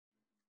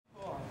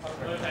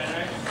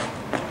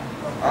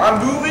I'm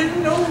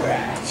moving no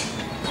rat.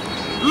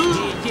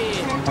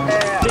 Yeah.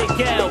 Big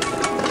L,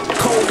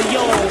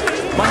 Coleon,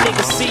 my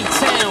nigga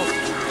C-Town.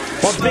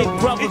 My big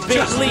brother,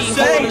 Big Lee,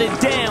 holding it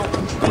down.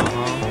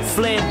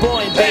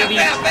 Flamboyant, baby,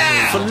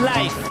 for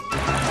life.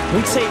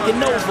 We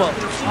taking over.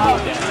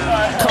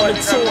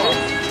 Coming to a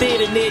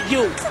theater near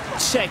you.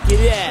 Check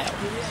it out.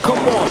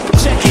 Come on,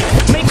 check it.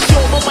 Make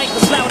sure my mic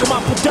is loud and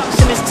my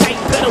production is tight.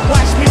 Better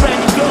watch me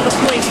round your girl if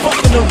you ain't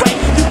fucking the right.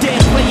 You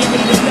damn playing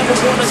niggas never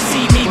wanna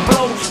see me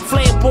blow.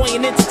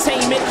 Flamboyant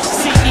entertainment,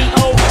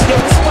 CEO. Yo,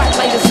 the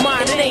spotlight is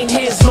mine, it ain't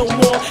his no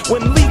more.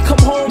 When Lee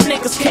come home,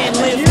 niggas can't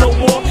live no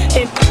more.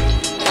 And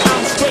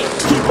I'm straight,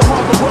 keep a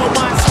harbor world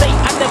mind state.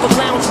 I never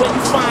lounge where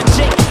you find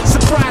Jake.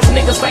 Surprise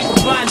niggas like a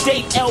blind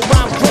date, L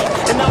rhyme great.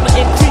 And I'ma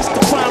increase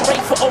the crime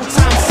rate for old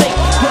time's sake.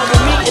 Run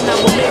with me and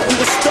I'ma make you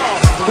a star.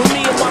 With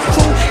me and my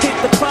crew hit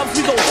the clubs,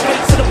 we go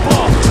straight to the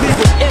bar.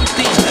 Leave it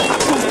empty, I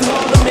cruise through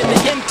Harlem in the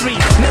M3.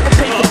 Never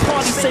pay for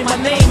parties, say my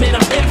name and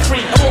I'm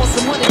M3. I'm on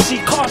some 100G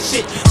car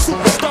shit,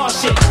 superstar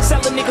shit.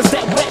 Selling niggas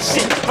that wet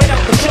shit, right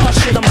out the jar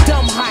shit. I'm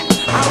dumb hot,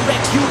 I'll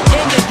wreck you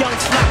and your young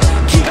flock.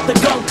 Keep the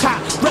gun cop,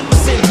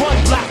 represent one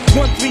block.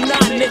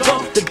 139 nigga,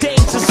 the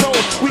danger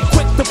zone. We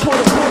quick to put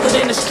a bullet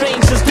in a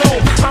stranger's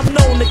dome. I'm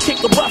known to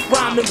kick a rough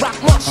rhyme and rock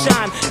must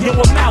shine. Yo,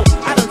 I'm out,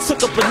 I done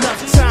took up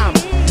enough time.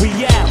 We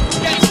out,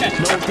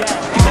 no doubt.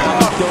 Now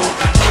we go.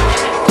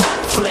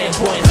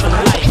 Flamboyant for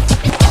life.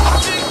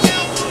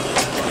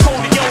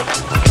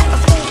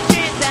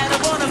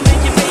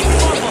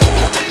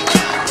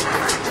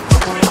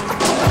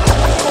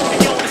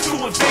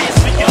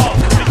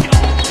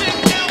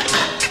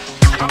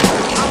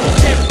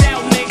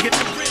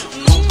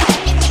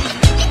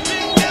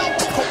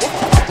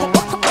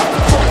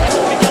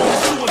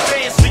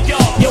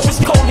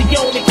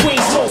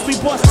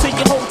 Bust till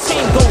your whole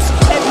team goes.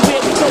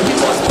 Everywhere we go, we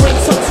must bring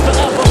toast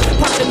forever.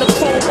 Popping the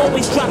phone,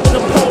 always dropping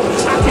the pole.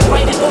 I can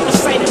write it or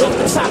recite it off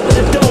the top of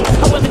the dome.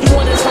 However you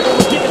want it, how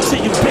I'ma give it to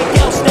you. Big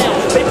L style.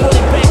 They brought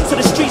it back to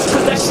the streets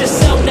cause that shit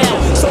sell now.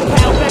 So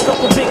pal, back up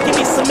a bit, give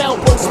me some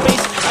elbow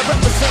space.